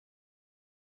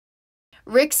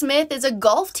Rick Smith is a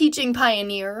golf teaching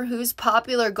pioneer whose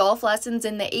popular golf lessons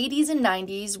in the 80s and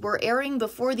 90s were airing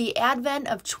before the advent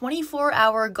of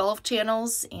 24-hour golf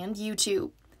channels and YouTube.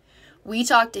 We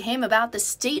talked to him about the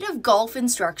state of golf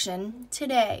instruction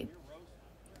today.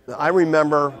 I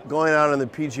remember going out on the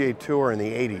PGA Tour in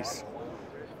the 80s,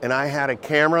 and I had a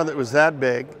camera that was that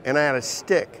big, and I had a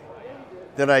stick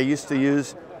that I used to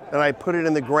use, and I put it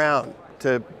in the ground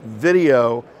to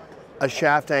video a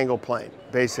shaft angle plane,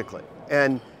 basically.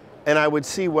 And I would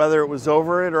see whether it was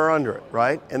over it or under it,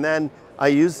 right? And then I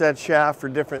used that shaft for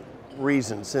different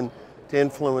reasons and to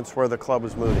influence where the club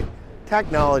was moving.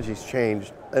 Technology's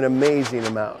changed an amazing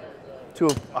amount to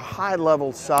a high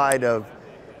level side of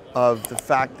the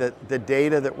fact that the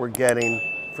data that we're getting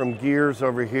from gears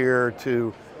over here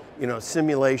to,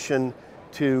 simulation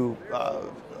to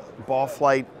ball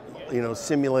flight,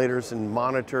 simulators and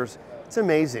monitors. It's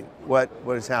amazing what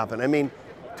has happened. I mean,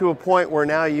 to a point where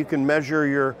now you can measure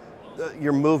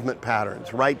your movement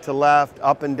patterns, right to left,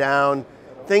 up and down,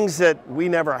 things that we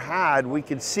never had. We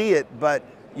could see it, but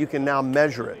you can now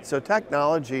measure it. So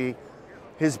technology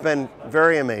has been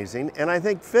very amazing, and I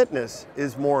think fitness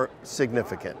is more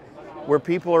significant, where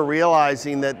people are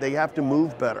realizing that they have to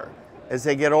move better. As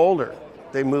they get older,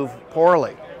 they move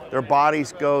poorly. Their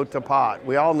bodies go to pot.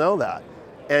 We all know that.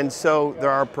 And so there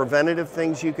are preventative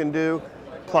things you can do,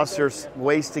 plus there's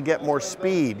ways to get more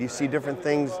speed. You see different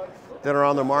things that are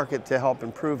on the market to help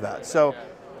improve that. So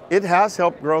it has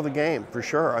helped grow the game, for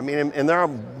sure. I mean, and there are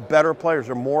better players.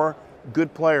 There are more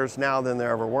good players now than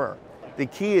there ever were. The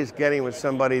key is getting with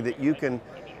somebody that you can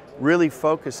really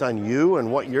focus on you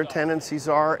and what your tendencies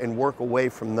are and work away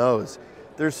from those.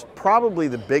 There's probably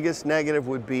the biggest negative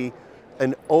would be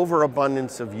an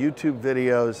overabundance of YouTube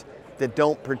videos that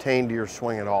don't pertain to your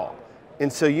swing at all.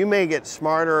 And so you may get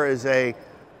smarter as a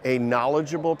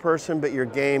knowledgeable person, but your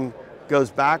game goes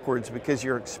backwards because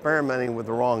you're experimenting with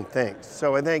the wrong things.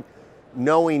 So I think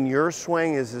knowing your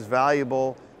swing is as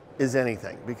valuable as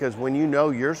anything, because when you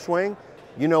know your swing,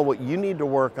 you know what you need to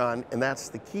work on, and that's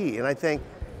the key. And I think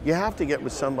you have to get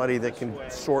with somebody that can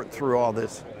sort through all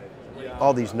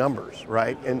these numbers,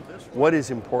 right? And what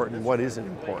is important and what isn't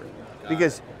important.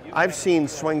 Because I've seen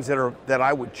swings that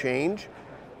I would change,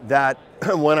 that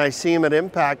when I see them at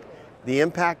impact, the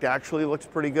impact actually looks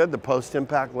pretty good. The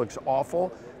post-impact looks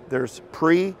awful. There's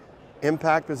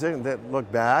pre-impact positions that look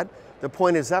bad. The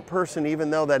point is that person,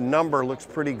 even though that number looks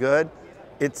pretty good,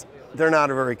 they're not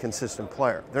a very consistent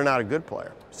player. They're not a good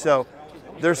player. So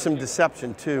there's some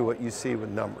deception too, what you see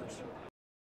with numbers.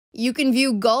 You can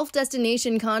view Golf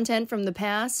Destination content from the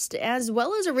past, as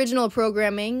well as original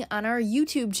programming on our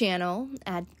YouTube channel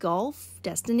at Golf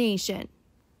Destination.